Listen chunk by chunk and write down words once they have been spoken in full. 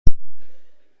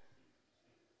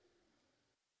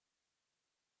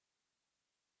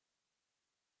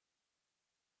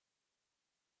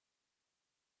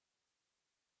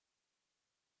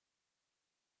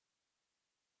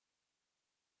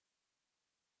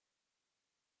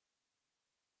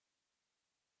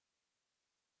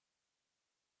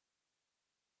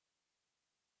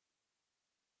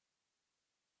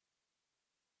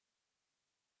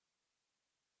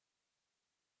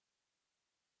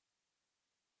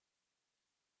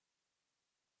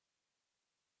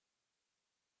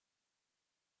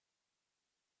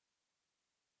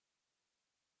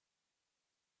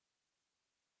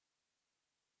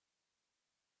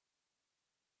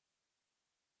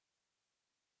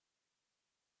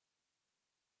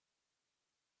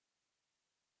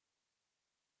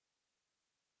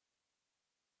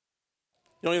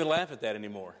You don't even laugh at that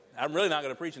anymore. I'm really not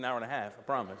going to preach an hour and a half, I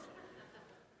promise.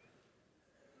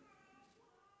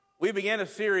 We began a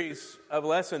series of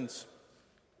lessons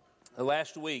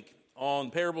last week on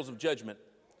parables of judgment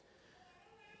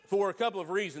for a couple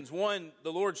of reasons. One,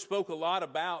 the Lord spoke a lot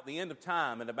about the end of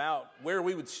time and about where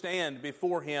we would stand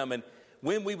before Him and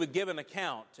when we would give an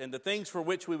account and the things for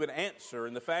which we would answer,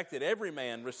 and the fact that every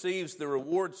man receives the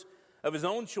rewards of his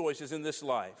own choices in this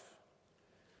life.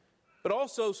 But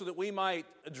also so that we might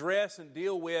address and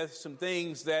deal with some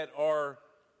things that are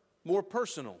more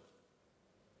personal,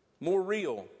 more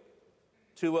real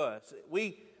to us.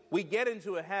 We get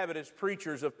into a habit as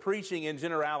preachers of preaching in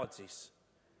generalities.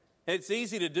 And it's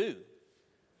easy to do.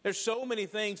 There's so many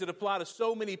things that apply to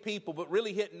so many people, but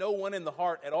really hit no one in the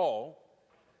heart at all.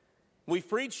 We've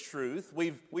preached truth.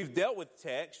 We've dealt with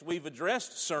text. We've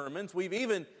addressed sermons. We've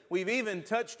even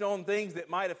touched on things that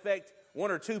might affect one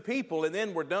or two people, and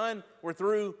then we're done, we're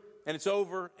through, and it's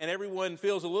over, and everyone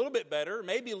feels a little bit better,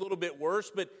 maybe a little bit worse,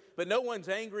 but no one's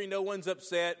angry, no one's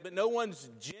upset, but no one's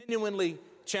genuinely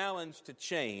challenged to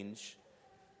change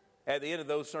at the end of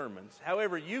those sermons.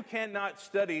 However, you cannot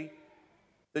study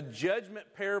the judgment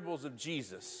parables of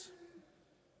Jesus,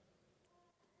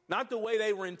 not the way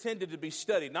they were intended to be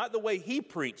studied, not the way He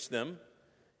preached them,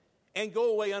 and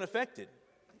go away unaffected.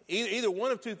 Either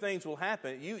one of two things will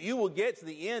happen. You will get to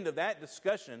the end of that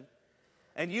discussion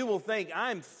and you will think,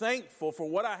 I'm thankful for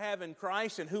what I have in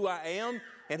Christ and who I am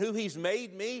and who He's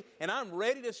made me, and I'm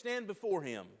ready to stand before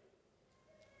Him.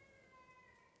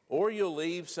 Or you'll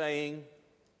leave saying,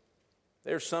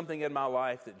 there's something in my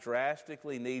life that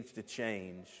drastically needs to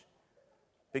change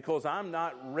because I'm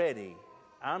not ready,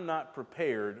 I'm not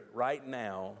prepared right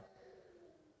now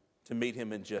to meet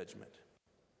Him in judgment.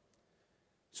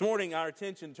 This morning, our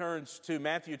attention turns to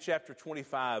Matthew chapter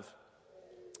 25.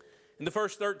 In the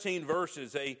first 13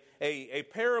 verses, a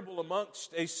parable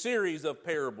amongst a series of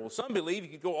parables. Some believe you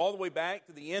could go all the way back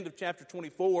to the end of chapter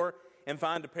 24 and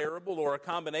find a parable or a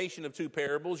combination of two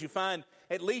parables. You find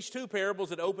at least two parables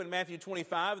that open Matthew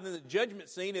 25, and then the judgment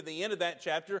scene at the end of that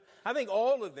chapter. I think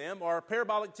all of them are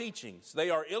parabolic teachings. They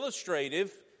are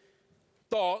illustrative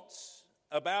thoughts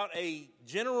about a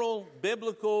general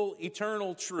biblical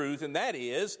eternal truth, and that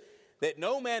is that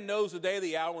no man knows the day or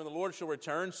the hour when the Lord shall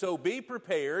return, so be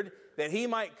prepared that He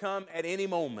might come at any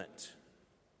moment.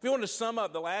 If you want to sum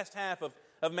up the last half of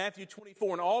Matthew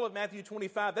 24 and all of Matthew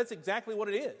 25, that's exactly what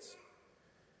it is.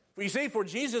 For you see, for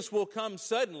Jesus will come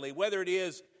suddenly, whether it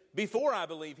is before I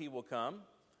believe He will come,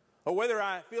 or whether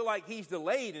I feel like He's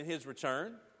delayed in His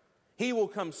return, He will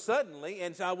come suddenly,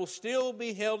 and I will still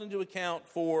be held into account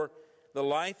for the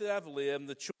life that I've lived,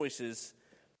 the choices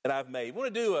that I've made. I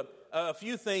want to do a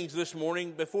few things this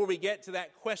morning before we get to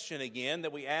that question again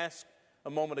that we asked a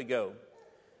moment ago.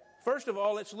 First of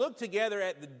all, let's look together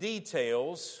at the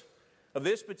details of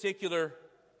this particular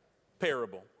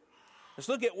parable. Let's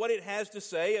look at what it has to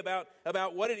say about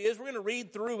what it is. We're going to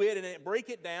read through it and break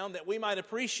it down that we might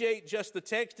appreciate just the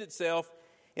text itself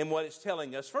and what it's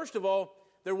telling us. First of all,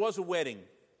 there was a wedding.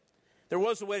 There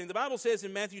was a wedding. The Bible says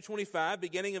in Matthew 25,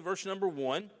 beginning in verse number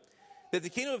 1, that the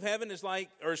kingdom of heaven is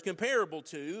comparable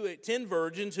to 10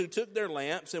 virgins who took their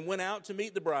lamps and went out to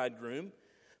meet the bridegroom.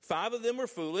 5 of them were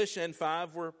foolish and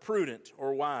 5 were prudent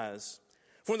or wise.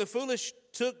 For when the foolish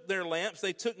took their lamps,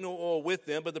 they took no oil with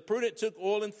them, but the prudent took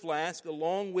oil in flask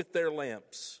along with their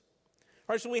lamps.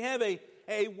 All right, so we have a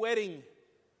wedding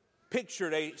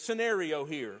pictured, a scenario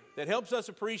here that helps us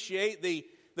appreciate the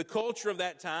culture of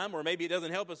that time, or maybe it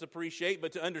doesn't help us appreciate,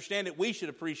 but to understand it, we should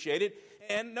appreciate it.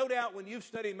 And no doubt when you've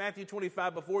studied Matthew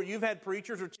 25 before, you've had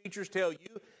preachers or teachers tell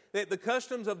you that the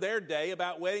customs of their day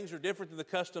about weddings are different than the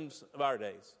customs of our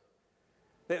days.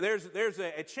 There's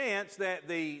a chance that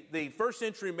the first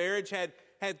century marriage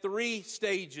had 3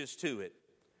 stages to it.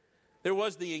 There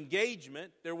was the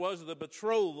engagement, there was the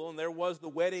betrothal, and there was the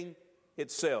wedding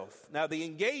itself. Now, the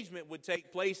engagement would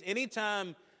take place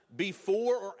anytime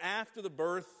before or after the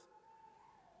birth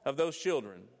of those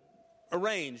children,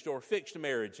 arranged or fixed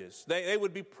marriages. They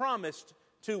would be promised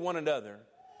to one another.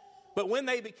 But when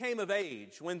they became of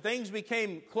age, when things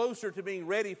became closer to being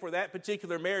ready for that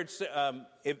particular marriage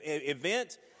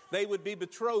event, they would be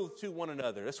betrothed to one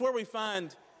another. That's where we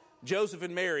find Joseph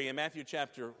and Mary in Matthew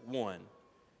chapter 1.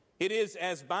 It is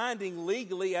as binding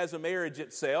legally as a marriage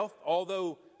itself,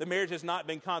 although the marriage has not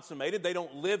been consummated. They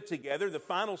don't live together. The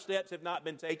final steps have not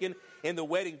been taken in the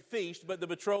wedding feast, but the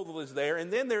betrothal is there.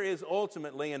 And then there is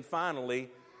ultimately and finally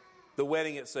the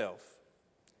wedding itself.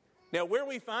 Now, where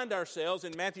we find ourselves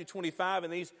in Matthew 25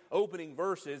 in these opening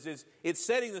verses is it's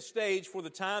setting the stage for the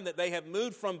time that they have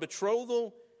moved from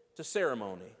betrothal to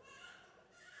ceremony.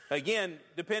 Again,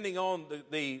 depending on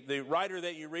the writer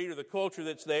that you read or the culture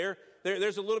that's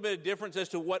there's a little bit of difference as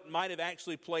to what might have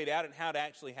actually played out and how it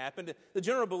actually happened. The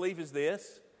general belief is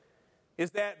this,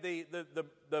 is that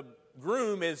the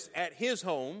groom is at his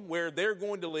home where they're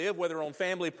going to live, whether on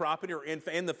family property or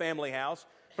in the family house,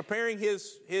 preparing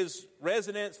his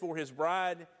residence for his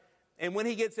bride. And when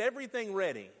he gets everything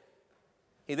ready,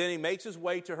 he makes his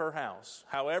way to her house,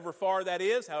 however far that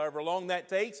is, however long that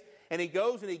takes, and he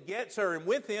goes and he gets her, and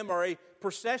with him are a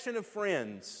procession of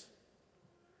friends.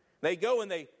 They go and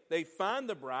they find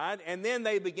the bride, and then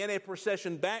they begin a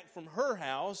procession back from her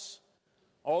house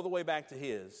all the way back to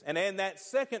his. And in that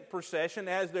second procession,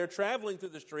 as they're traveling through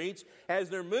the streets, as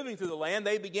they're moving through the land,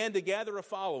 they begin to gather a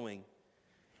following.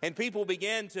 And people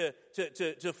began to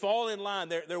fall in line.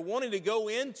 They're wanting to go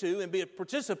into and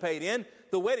participate in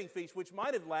the wedding feast, which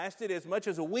might have lasted as much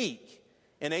as a week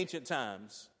in ancient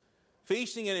times.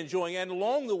 Feasting and enjoying. And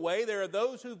along the way, there are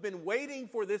those who've been waiting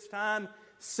for this time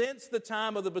since the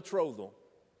time of the betrothal.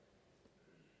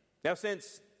 Now,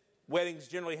 since weddings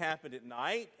generally happened at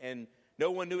night and no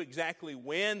one knew exactly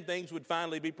when things would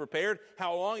finally be prepared,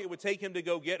 how long it would take him to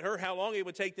go get her, how long it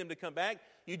would take them to come back,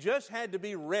 you just had to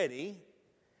be ready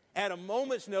at a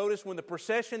moment's notice when the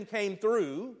procession came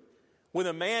through, with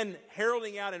a man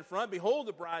heralding out in front, behold,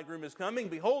 the bridegroom is coming,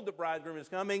 behold, the bridegroom is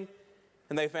coming,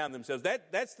 and they found themselves.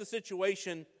 That's the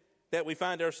situation that we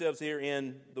find ourselves here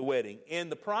in the wedding. In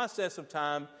the process of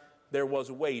time, there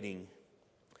was waiting.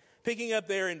 Picking up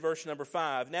there in verse number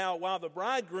 5, now while the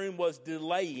bridegroom was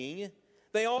delaying,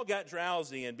 they all got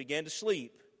drowsy and began to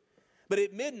sleep. But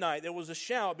at midnight there was a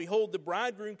shout, behold, the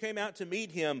bridegroom came out to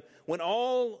meet him. When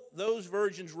all those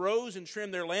virgins rose and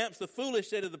trimmed their lamps, the foolish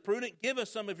said to the prudent, give us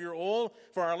some of your oil,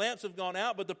 for our lamps have gone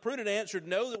out. But the prudent answered,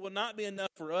 no, that will not be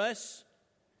enough for us.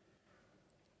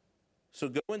 So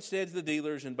go instead to the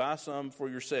dealers and buy some for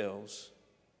yourselves.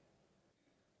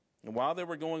 And while they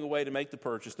were going away to make the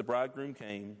purchase, the bridegroom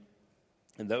came,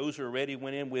 and those who were ready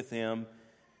went in with him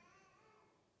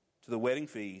to the wedding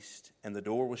feast, and the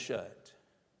door was shut.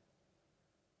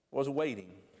 Was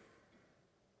waiting.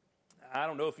 I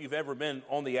don't know if you've ever been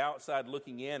on the outside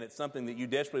looking in at something that you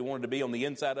desperately wanted to be on the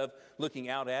inside of looking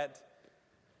out at.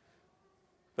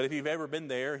 But if you've ever been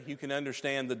there, you can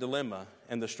understand the dilemma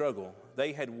and the struggle.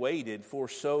 They had waited for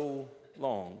so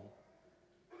long.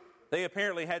 They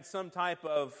apparently had some type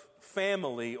of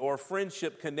family or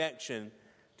friendship connection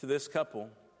to this couple.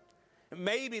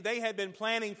 Maybe they had been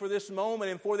planning for this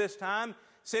moment and for this time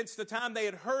since the time they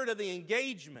had heard of the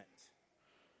engagement.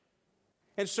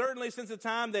 And certainly since the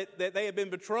time that they had been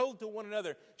betrothed to one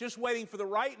another, just waiting for the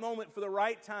right moment, for the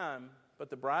right time. But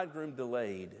the bridegroom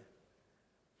delayed.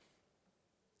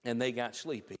 And they got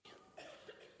sleepy.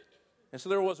 And so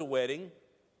there was a wedding.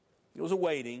 It was a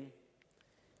waiting.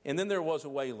 And then there was a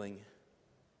wailing.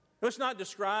 It's not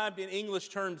described in English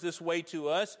terms this way to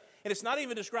us. And it's not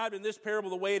even described in this parable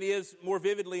the way it is more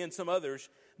vividly in some others.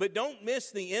 But don't miss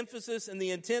the emphasis and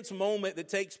the intense moment that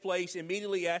takes place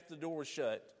immediately after the door was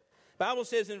shut. The Bible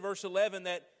says in verse 11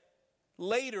 that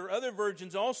later other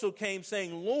virgins also came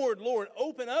saying, Lord, Lord,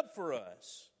 open up for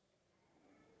us.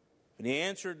 And he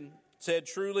answered and said,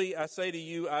 truly, I say to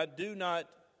you, I do not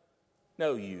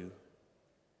know you.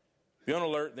 Be on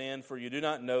alert then, for you do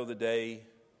not know the day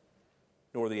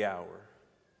nor the hour.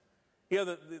 You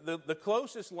know, the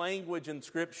closest language in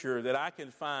Scripture that I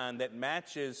can find that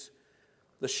matches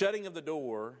the shutting of the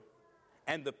door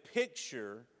and the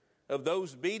picture of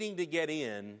those beating to get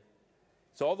in,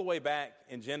 it's all the way back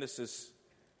in Genesis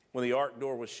when the ark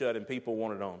door was shut and people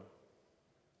wanted on.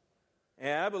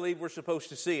 And I believe we're supposed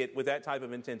to see it with that type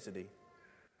of intensity,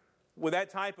 with that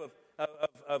type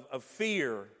of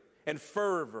fear and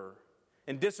fervor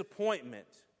and disappointment.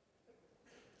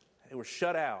 They were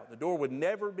shut out. The door would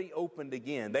never be opened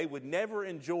again. They would never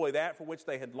enjoy that for which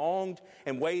they had longed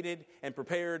and waited and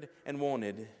prepared and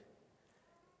wanted.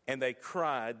 And they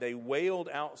cried, they wailed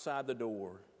outside the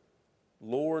door,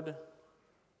 Lord,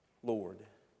 Lord.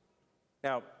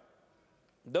 Now,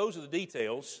 those are the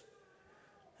details.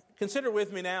 Consider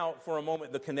with me now for a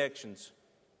moment the connections.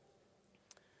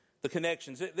 The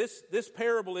connections. This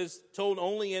parable is told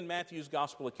only in Matthew's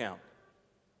gospel account.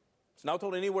 It's not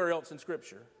told anywhere else in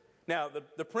Scripture. Now,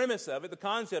 the premise of it, the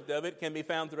concept of it, can be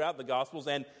found throughout the Gospels,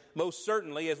 and most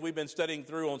certainly, as we've been studying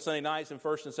through on Sunday nights in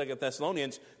 1st and 2nd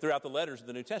Thessalonians, throughout the letters of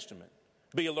the New Testament.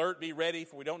 Be alert, be ready,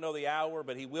 for we don't know the hour,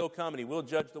 but he will come and he will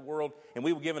judge the world, and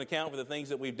we will give an account for the things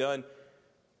that we've done.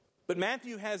 But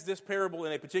Matthew has this parable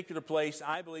in a particular place,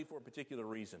 I believe, for a particular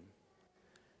reason.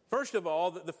 First of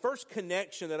all, the first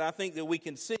connection that I think that we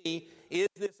can see is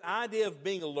this idea of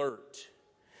being alert.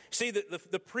 See,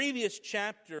 the previous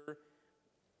chapter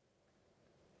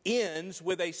ends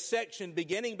with a section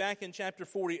beginning back in chapter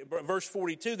 40, verse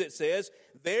 42 that says,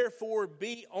 "Therefore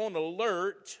be on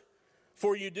alert,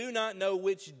 for you do not know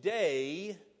which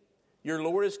day your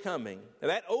Lord is coming." Now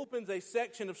that opens a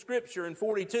section of Scripture in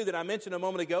 42 that I mentioned a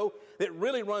moment ago that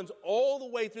really runs all the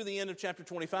way through the end of chapter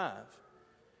 25.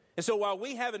 And so while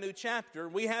we have a new chapter,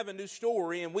 we have a new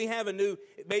story, and we have a new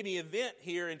maybe event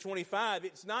here in 25,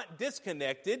 it's not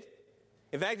disconnected.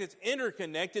 In fact, it's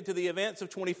interconnected to the events of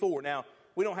 24. Now,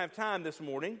 we don't have time this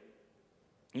morning,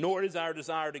 nor is our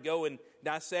desire to go and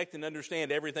dissect and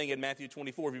understand everything in Matthew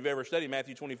 24. If you've ever studied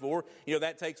Matthew 24, you know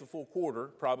that takes a full quarter,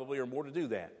 probably, or more to do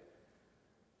that.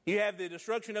 You have the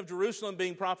destruction of Jerusalem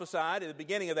being prophesied at the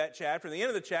beginning of that chapter. At the end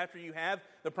of the chapter, you have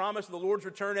the promise of the Lord's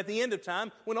return at the end of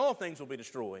time when all things will be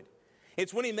destroyed.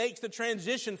 It's when he makes the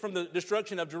transition from the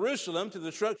destruction of Jerusalem to the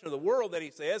destruction of the world that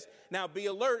he says, now be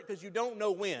alert because you don't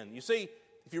know when. You see,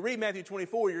 if you read Matthew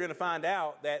 24, you're going to find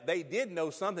out that they did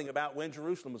know something about when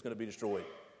Jerusalem was going to be destroyed.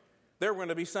 There were going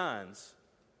to be signs.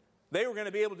 They were going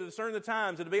to be able to discern the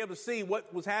times and to be able to see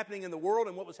what was happening in the world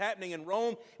and what was happening in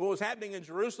Rome, what was happening in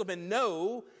Jerusalem, and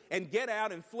know and get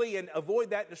out and flee and avoid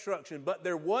that destruction. But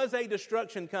there was a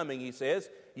destruction coming, he says,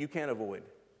 you can't avoid.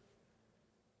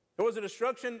 There was a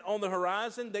destruction on the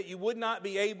horizon that you would not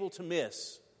be able to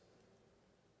miss.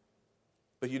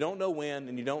 But you don't know when,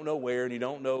 and you don't know where, and you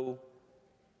don't know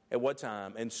at what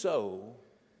time. And so,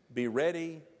 be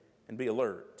ready and be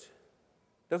alert.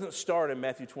 It doesn't start in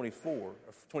Matthew 24 or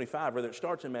 25, rather it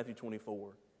starts in Matthew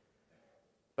 24.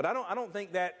 But I don't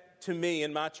think that, to me,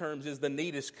 in my terms, is the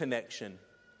neatest connection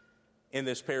in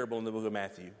this parable in the book of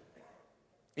Matthew.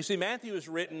 You see, Matthew is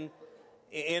written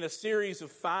in a series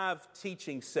of 5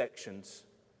 teaching sections.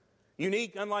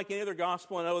 Unique, unlike any other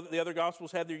gospel. I know that the other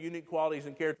gospels have their unique qualities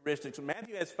and characteristics.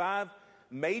 Matthew has 5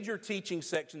 major teaching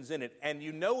sections in it. And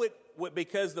you know it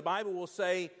because the Bible will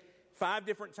say 5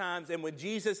 different times, and when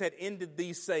Jesus had ended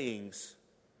these sayings,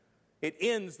 it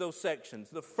ends those sections.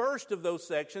 The first of those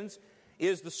sections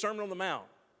is the Sermon on the Mount,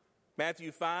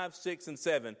 Matthew 5, 6, and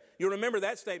 7. You'll remember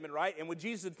that statement, right? And when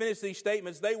Jesus had finished these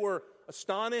statements, they were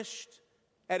astonished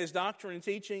at his doctrine and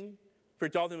teaching, for he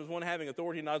taught them as one having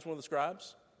authority, not as one of the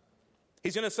scribes.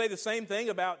 He's going to say the same thing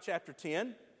about chapter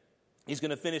 10. He's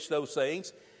going to finish those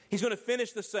sayings. He's going to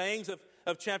finish the sayings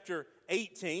of chapter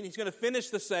 18. He's going to finish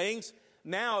the sayings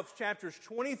now of chapters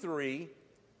 23,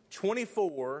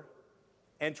 24,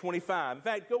 and 25. In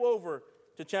fact, go over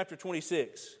to chapter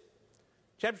 26.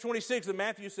 Chapter 26 of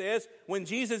Matthew says, when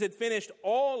Jesus had finished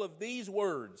all of these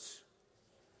words.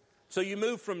 So you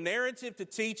move from narrative to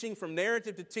teaching, from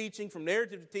narrative to teaching, from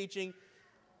narrative to teaching.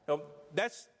 Now,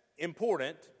 that's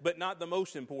important, but not the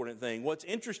most important thing. What's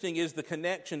interesting is the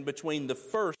connection between the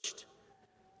first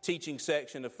teaching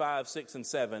section of 5, 6, and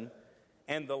 7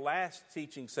 and the last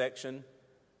teaching section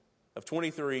of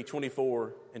 23,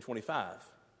 24, and 25.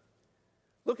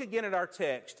 Look again at our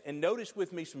text and notice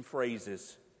with me some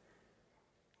phrases.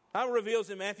 The Bible reveals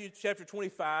in Matthew chapter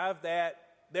 25 that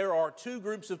there are 2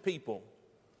 groups of people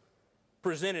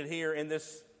presented here in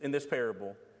this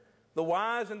parable. The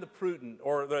wise and the prudent,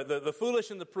 or the foolish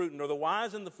and the prudent, or the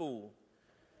wise and the fool.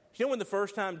 You know when the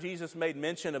first time Jesus made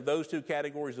mention of those 2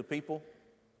 categories of people?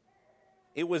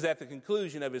 It was at the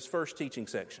conclusion of his first teaching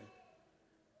section.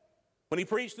 When he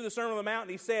preached through the Sermon on the Mount,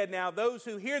 he said, now those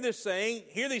who hear these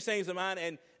sayings of mine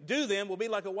and do them will be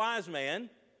like a wise man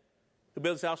who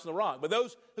builds his house on the rock. But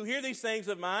those who hear these things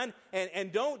of mine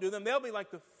and don't do them, they'll be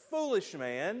like the foolish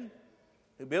man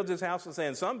who builds his house on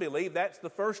sand. Some believe that's the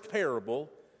first parable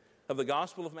of the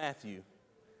Gospel of Matthew.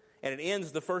 And it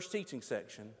ends the first teaching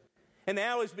section. And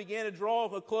now as we begin to draw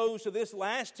a close to this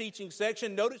last teaching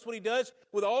section, notice what he does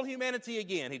with all humanity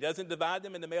again. He doesn't divide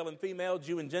them into male and female,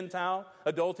 Jew and Gentile,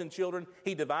 adult and children.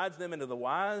 He divides them into the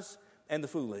wise and the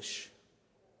foolish.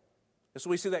 And so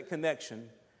we see that connection.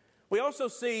 We also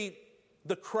see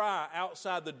the cry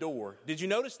outside the door. Did you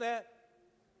notice that?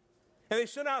 And they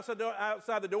stood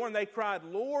outside the door and they cried,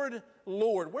 Lord,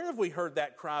 Lord. Where have we heard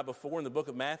that cry before in the book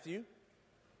of Matthew?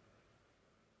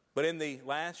 But in the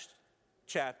last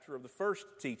chapter of the first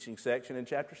teaching section in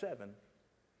chapter 7.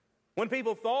 When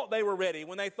people thought they were ready,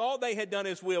 when they thought they had done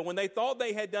his will, when they thought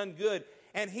they had done good,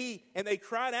 and they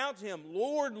cried out to him,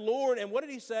 Lord, Lord. And what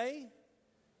did he say?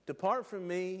 Depart from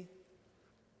me,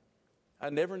 I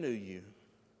never knew you.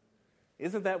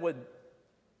 Isn't that what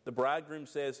the bridegroom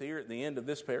says here at the end of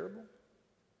this parable?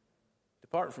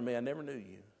 Depart from me, I never knew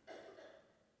you.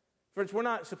 Friends, we're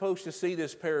not supposed to see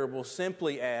this parable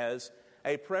simply as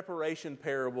a preparation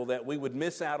parable that we would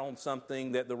miss out on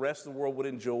something that the rest of the world would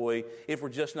enjoy if we're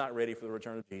just not ready for the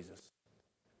return of Jesus.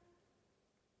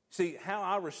 See, how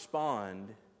I respond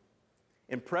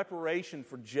in preparation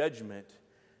for judgment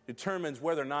determines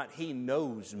whether or not he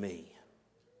knows me.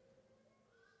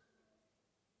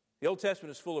 The Old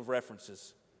Testament is full of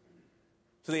references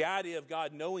to the idea of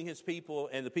God knowing his people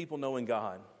and the people knowing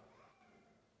God.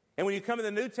 And when you come to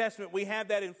the New Testament, we have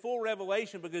that in full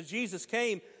revelation because Jesus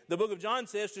came, the book of John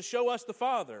says, to show us the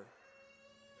Father,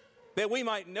 that we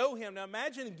might know him. Now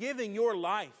imagine giving your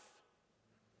life,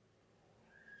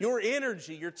 your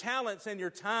energy, your talents, and your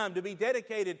time to be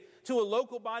dedicated to a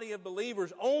local body of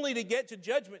believers only to get to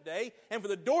Judgment Day and for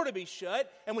the door to be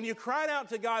shut. And when you cried out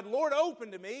to God, Lord,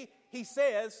 open to me, he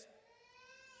says,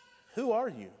 who are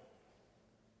you?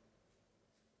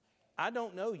 I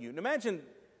don't know you. And imagine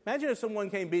if someone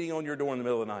came beating on your door in the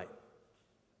middle of the night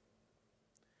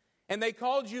and they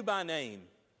called you by name.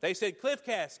 They said, Cliff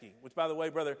Caskey, which, by the way,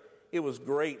 brother, it was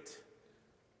great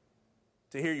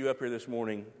to hear you up here this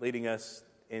morning leading us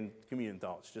in communion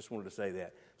thoughts. Just wanted to say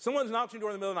that. Someone's knocked on your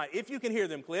door in the middle of the night. If you can hear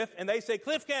them, Cliff, and they say,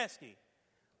 Cliff Caskey,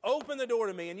 open the door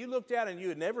to me. And you looked out and you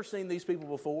had never seen these people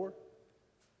before.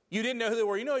 You didn't know who they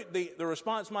were. You know what the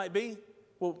response might be?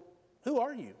 Well, who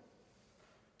are you?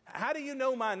 How do you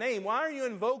know my name? Why are you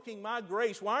invoking my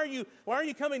grace? Why are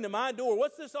you coming to my door?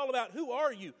 What's this all about? Who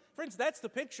are you? Friends, that's the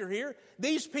picture here.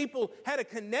 These people had a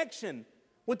connection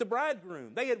with the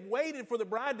bridegroom. They had waited for the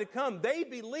bride to come. They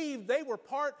believed they were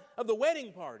part of the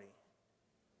wedding party.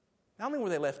 Not only were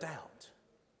they left out,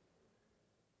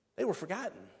 they were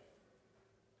forgotten.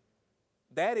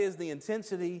 That is the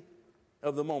intensity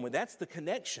of the moment. That's the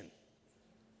connection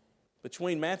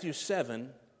between Matthew 7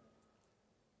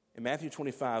 and Matthew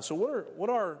 25. So what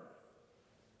are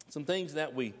some things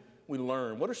that we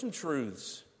learn? What are some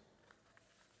truths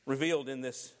revealed in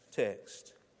this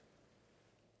text?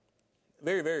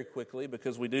 Very, very quickly,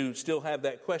 because we do still have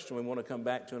that question we want to come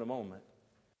back to in a moment.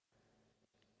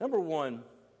 Number one,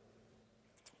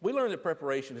 we learn that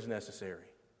preparation is necessary.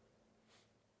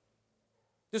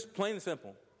 Just plain and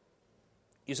simple.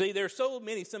 You see, there are so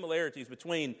many similarities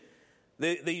between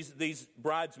these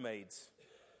bridesmaids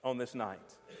on this night.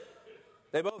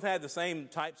 They both had the same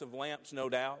types of lamps, no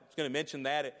doubt. I was going to mention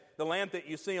that. The lamp that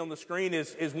you see on the screen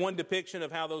is one depiction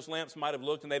of how those lamps might have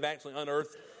looked, and they've actually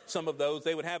unearthed some of those.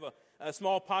 They would have a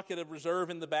small pocket of reserve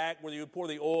in the back where you would pour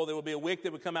the oil. There would be a wick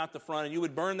that would come out the front, and you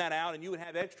would burn that out, and you would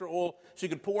have extra oil so you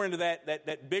could pour into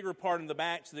that bigger part in the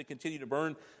back so that it continued to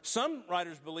burn. Some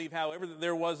writers believe, however, that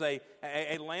there was a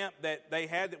lamp that they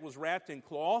had that was wrapped in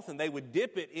cloth, and they would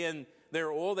dip it in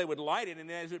their oil. They would light it, and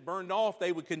as it burned off,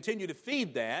 they would continue to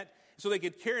feed that so they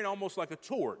could carry it almost like a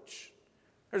torch.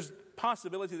 There's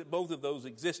possibility that both of those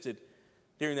existed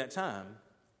during that time.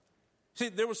 See,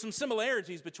 there were some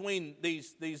similarities between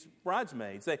these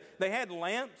bridesmaids. They had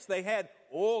lamps. They had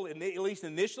oil, at least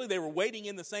initially. They were waiting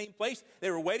in the same place. They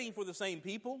were waiting for the same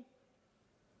people. In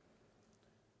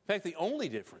fact, the only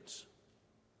difference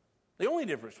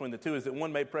between the two is that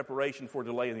one made preparation for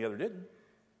delay and the other didn't.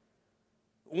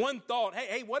 One thought,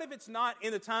 hey, what if it's not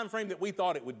in the time frame that we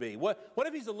thought it would be? What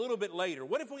if he's a little bit later?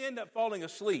 What if we end up falling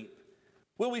asleep?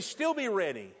 Will we still be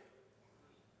ready?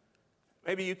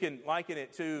 Maybe you can liken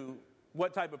it to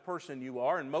what type of person you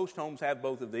are, and most homes have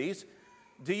both of these.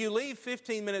 Do you leave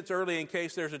 15 minutes early in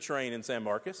case there's a train in San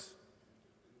Marcos?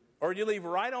 Or do you leave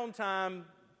right on time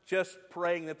just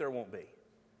praying that there won't be?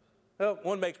 Well,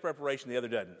 one makes preparation, the other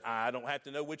doesn't. I don't have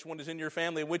to know which one is in your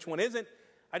family and which one isn't.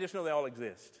 I just know they all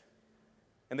exist.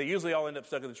 And they usually all end up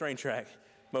stuck at the train track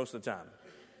most of the time.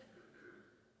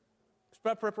 It's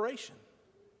about preparation.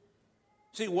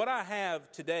 See, what I have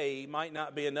today might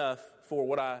not be enough for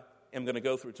what I am going to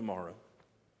go through tomorrow.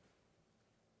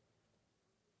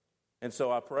 And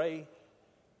so I pray,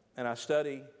 and I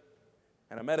study,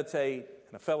 and I meditate,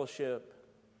 and I fellowship,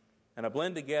 and I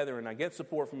blend together, and I get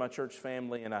support from my church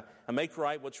family, and I make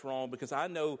right what's wrong, because I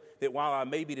know that while I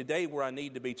may be today where I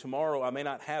need to be, tomorrow I may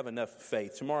not have enough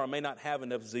faith. Tomorrow I may not have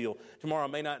enough zeal. Tomorrow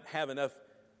I may not have enough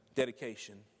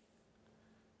dedication.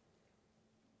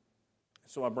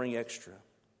 So I bring extra.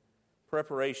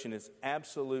 Preparation is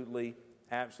absolutely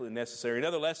necessary.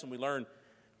 Another lesson we learn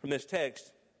from this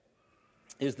text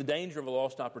is the danger of a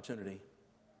lost opportunity.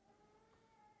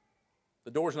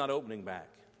 The door's not opening back,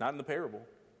 not in the parable.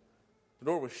 The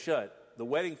door was shut. The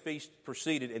wedding feast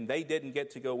proceeded, and they didn't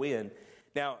get to go in.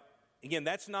 Now, again,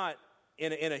 that's not,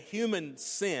 in a human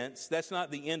sense, that's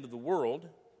not the end of the world,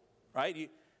 right?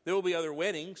 There will be other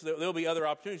weddings. There will be other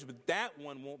opportunities, but that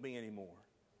one won't be anymore.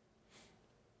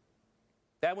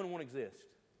 That one won't exist.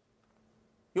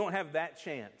 You won't have that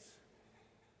chance.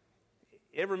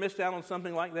 You ever missed out on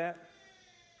something like that?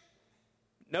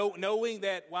 Knowing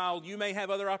that while you may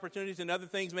have other opportunities and other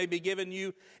things may be given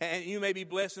you and you may be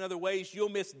blessed in other ways, you'll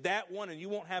miss that one and you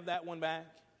won't have that one back.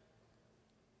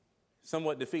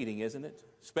 somewhat defeating, isn't it?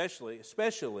 Especially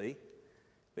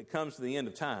if it comes to the end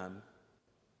of time.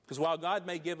 Because while God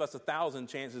may give us 1,000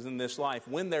 chances in this life,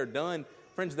 when they're done,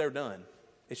 friends, they're done.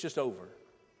 It's just over.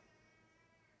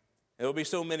 There will be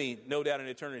so many, no doubt in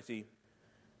eternity,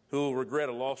 who will regret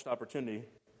a lost opportunity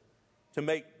to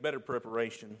make better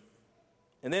preparation.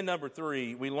 And then number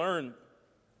 3, we learn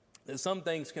that some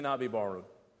things cannot be borrowed.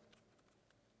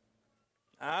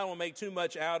 I don't want to make too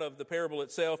much out of the parable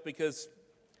itself, because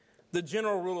the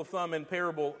general rule of thumb in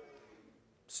parable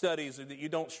studies is that you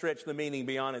don't stretch the meaning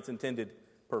beyond its intended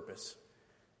purpose.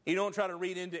 You don't try to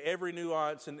read into every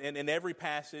nuance and every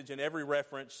passage and every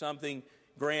reference something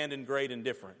grand and great and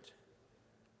different.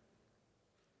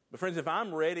 But friends, if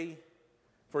I'm ready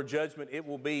for judgment, it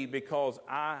will be because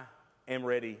I am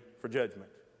ready for judgment.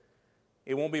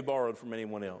 It won't be borrowed from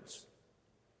anyone else.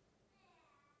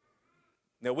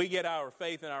 Now, we get our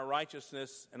faith and our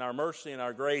righteousness and our mercy and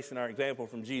our grace and our example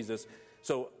from Jesus,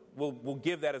 so we'll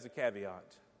give that as a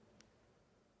caveat.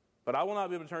 But I will not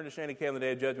be able to turn to Shannon K on the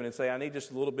day of judgment and say, I need just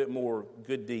a little bit more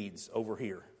good deeds over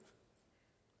here.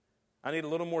 I need a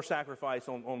little more sacrifice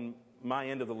on my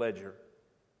end of the ledger.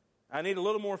 I need a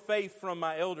little more faith from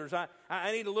my elders.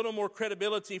 I need a little more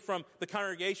credibility from the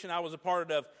congregation I was a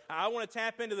part of. I want to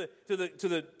tap into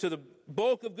the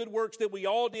bulk of good works that we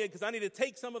all did, because I need to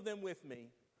take some of them with me.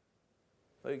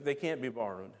 They can't be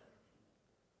borrowed.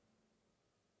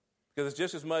 Because it's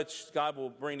just as much God will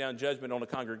bring down judgment on a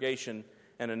congregation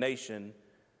and a nation,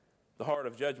 the heart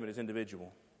of judgment is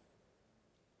individual.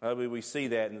 We see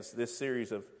that in this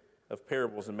series of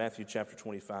parables in Matthew chapter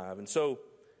 25. And so,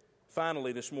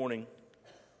 finally, this morning,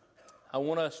 I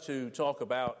want us to talk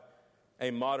about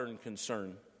a modern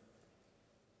concern.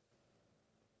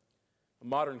 A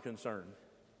modern concern.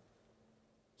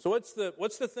 So what's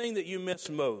the thing that you miss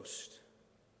most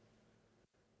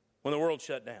when the world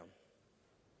shut down?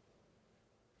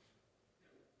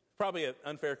 Probably an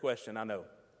unfair question, I know.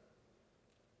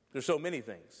 There's so many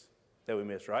things that we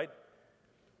miss, right?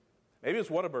 Maybe it's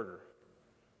Whataburger.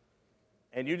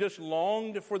 And you just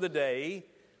longed for the day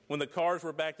when the cars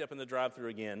were backed up in the drive-thru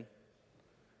again.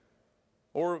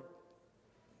 Or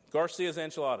Garcia's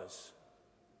Enchiladas.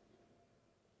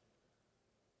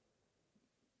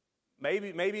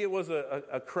 Maybe it was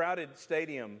a crowded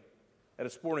stadium at a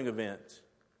sporting event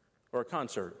or a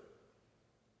concert.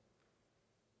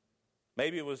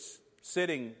 Maybe it was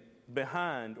sitting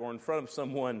behind or in front of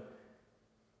someone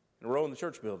in a row in the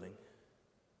church building.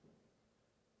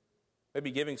 Maybe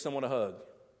giving someone a hug,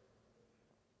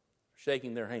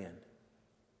 shaking their hand.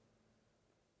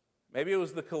 Maybe it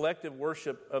was the collective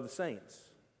worship of the saints.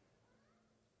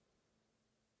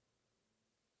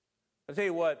 I'll tell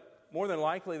you what, more than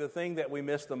likely the thing that we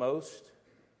miss the most,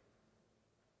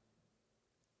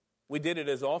 we did it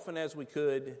as often as we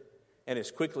could and as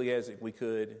quickly as we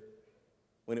could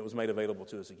when it was made available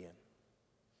to us again.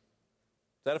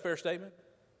 Is that a fair statement?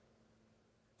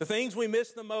 The things we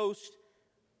miss the most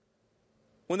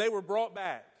when they were brought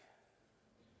back.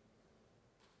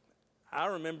 I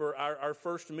remember our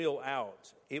first meal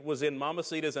out. It was in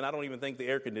Mamacita's, and I don't even think the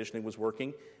air conditioning was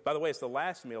working. By the way, it's the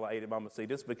last meal I ate at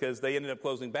Mamacita's because they ended up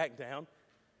closing back down.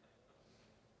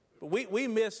 But we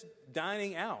missed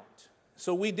dining out.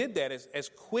 So we did that as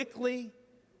quickly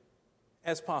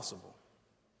as possible.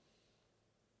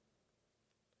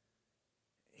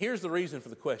 Here's the reason for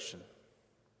the question.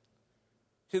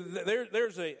 See,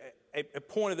 there's a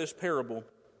point of this parable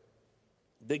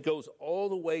that goes all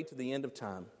the way to the end of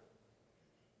time,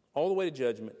 all the way to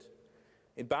judgment.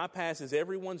 It bypasses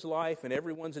everyone's life and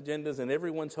everyone's agendas and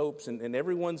everyone's hopes and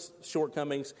everyone's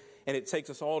shortcomings, and it takes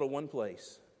us all to one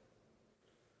place.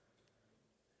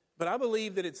 But I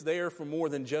believe that it's there for more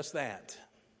than just that.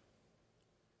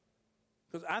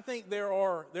 Because I think there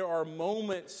are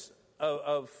moments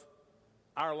of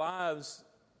our lives,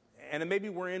 and maybe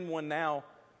we're in one now,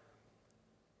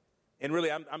 and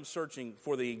really I'm searching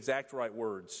for the exact right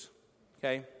words,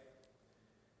 okay?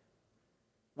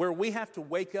 Where we have to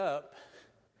wake up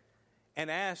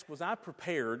and ask, was I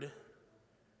prepared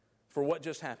for what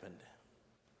just happened?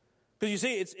 Because you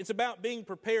see, it's about being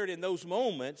prepared in those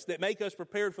moments that make us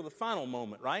prepared for the final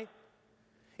moment, right?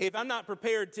 If I'm not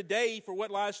prepared today for what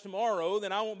lies tomorrow,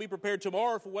 then I won't be prepared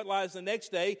tomorrow for what lies the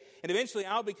next day. And eventually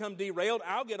I'll become derailed,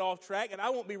 I'll get off track, and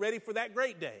I won't be ready for that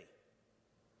great day.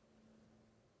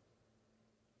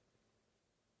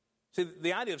 See,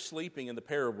 the idea of sleeping in the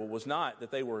parable was not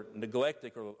that they were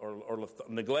neglecting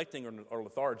or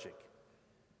lethargic.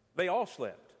 They all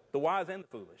slept, the wise and the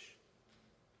foolish.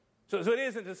 So it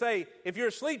isn't to say, if you're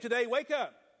asleep today, wake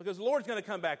up, because the Lord's going to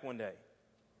come back one day.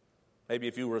 Maybe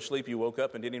if you were asleep, you woke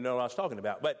up and didn't even know what I was talking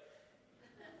about. But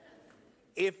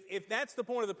If that's the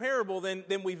point of the parable,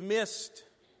 then we've missed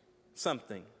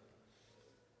something.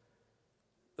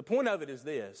 The point of it is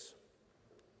this.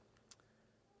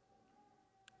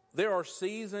 There are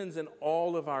seasons in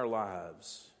all of our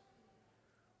lives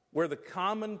where the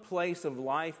commonplace of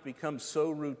life becomes so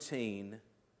routine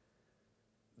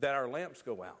that our lamps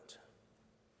go out.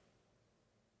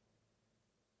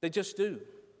 They just do.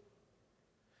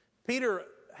 Peter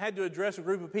had to address a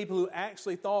group of people who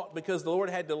actually thought because the Lord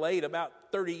had delayed about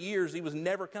 30 years, he was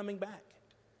never coming back.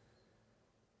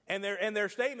 And their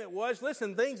statement was,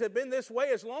 listen, things have been this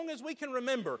way as long as we can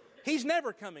remember. He's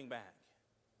never coming back.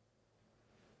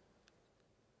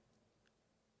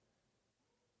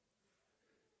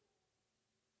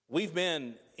 We've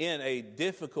been in a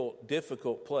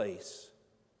difficult place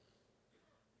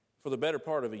for the better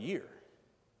part of a year.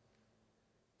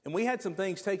 And we had some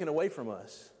things taken away from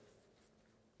us.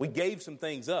 We gave some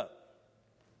things up.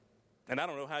 And I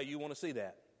don't know how you want to see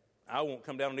that. I won't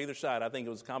come down on either side. I think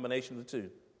it was a combination of the two.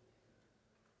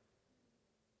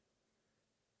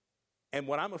 And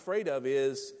what I'm afraid of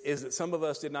is that some of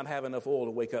us did not have enough oil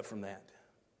to wake up from that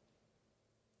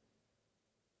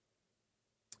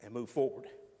and move forward.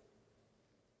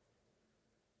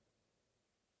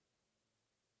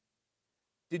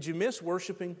 Did you miss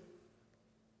worshiping?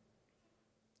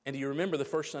 And do you remember the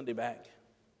first Sunday back?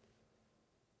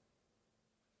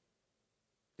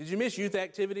 Did you miss youth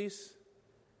activities?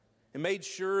 And made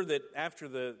sure that after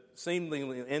the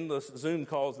seemingly endless Zoom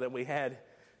calls that we had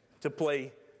to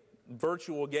play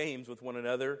virtual games with one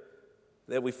another,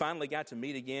 that we finally got to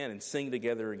meet again and sing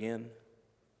together again?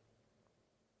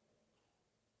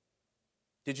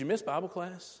 Did you miss Bible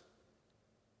class?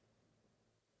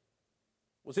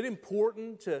 Was it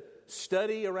important to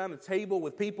study around a table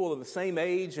with people of the same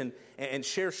age and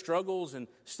share struggles and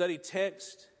study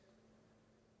text?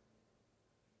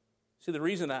 See, the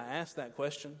reason I ask that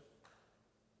question,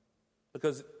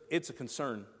 because it's a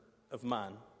concern of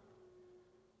mine,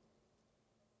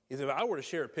 is if I were to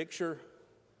share a picture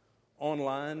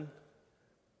online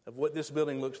of what this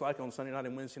building looks like on Sunday night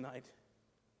and Wednesday night,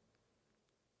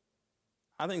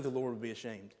 I think the Lord would be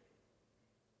ashamed.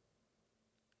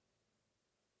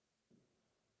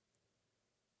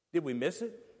 Did we miss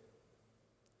it?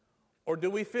 Or do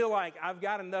we feel like I've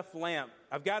got enough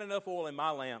oil in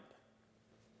my lamp?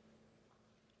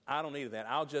 I don't need that.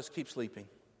 I'll just keep sleeping.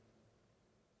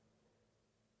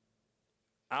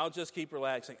 I'll just keep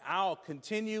relaxing. I'll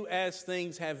continue as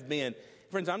things have been.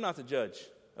 Friends, I'm not the judge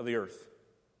of the earth.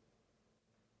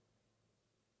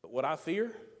 But what I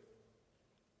fear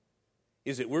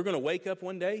is that we're going to wake up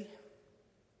one day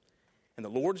and the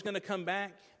Lord's going to come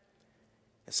back,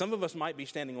 and some of us might be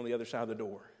standing on the other side of the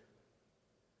door,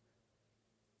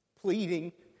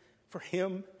 pleading for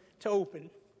Him to open.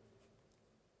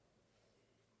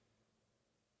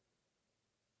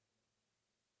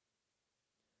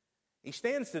 He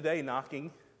stands today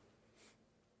knocking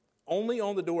only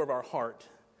on the door of our heart,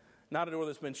 not a door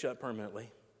that's been shut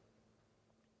permanently.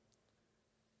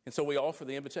 And so we offer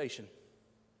the invitation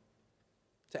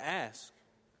to ask,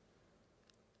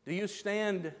 do you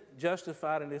stand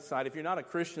justified in His sight? If you're not a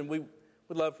Christian, we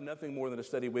would love for nothing more than to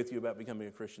study with you about becoming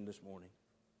a Christian this morning.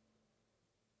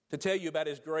 To tell you about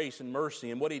His grace and mercy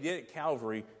and what He did at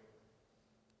Calvary,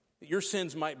 that your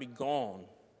sins might be gone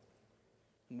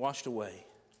and washed away,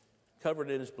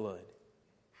 covered in His blood.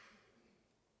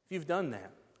 If you've done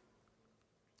that,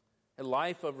 a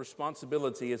life of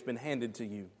responsibility has been handed to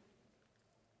you,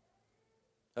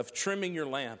 of trimming your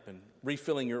lamp and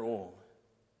refilling your oil,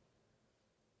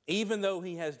 even though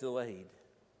He has delayed,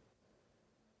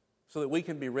 so that we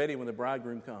can be ready when the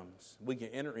bridegroom comes. We can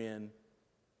enter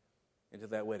into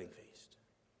that wedding feast.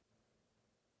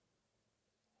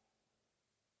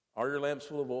 Are your lamps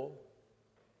full of oil?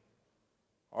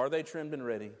 Are they trimmed and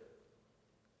ready?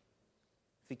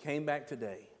 If He came back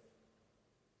today,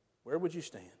 where would you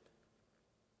stand?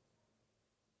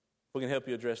 If we can help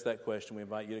you address that question, we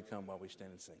invite you to come while we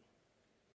stand and sing.